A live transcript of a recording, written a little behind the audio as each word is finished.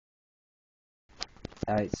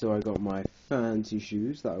So I got my fancy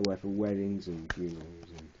shoes that I wear for weddings and funerals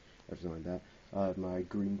and everything like that. I have my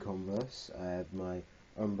green Converse, I have my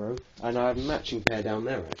Umbro, and I have a matching pair down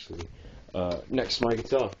there actually, next to my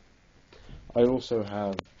guitar. I also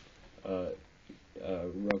have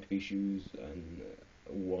rugby shoes and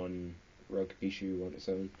one rugby shoe on its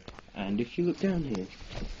own. And if you look down here,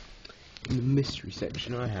 in the mystery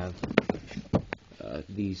section I have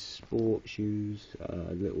these sport shoes,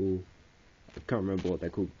 little, I can't remember what they're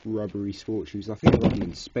called, rubbery sport shoes. I think I got them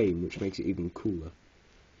in Spain, which makes it even cooler.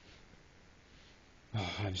 Oh,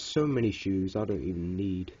 I have so many shoes I don't even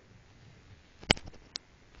need.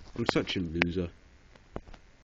 I'm such a loser.